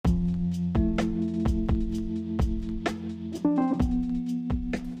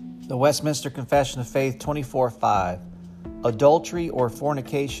Westminster Confession of Faith 24:5, adultery or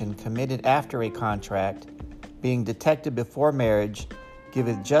fornication committed after a contract, being detected before marriage,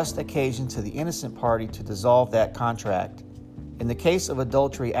 giveth just occasion to the innocent party to dissolve that contract. In the case of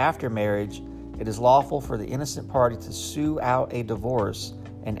adultery after marriage, it is lawful for the innocent party to sue out a divorce,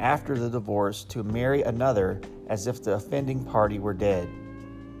 and after the divorce to marry another as if the offending party were dead.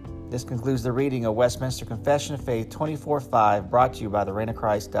 This concludes the reading of Westminster Confession of Faith 24:5, brought to you by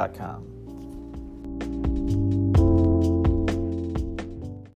thereignofchrist.com.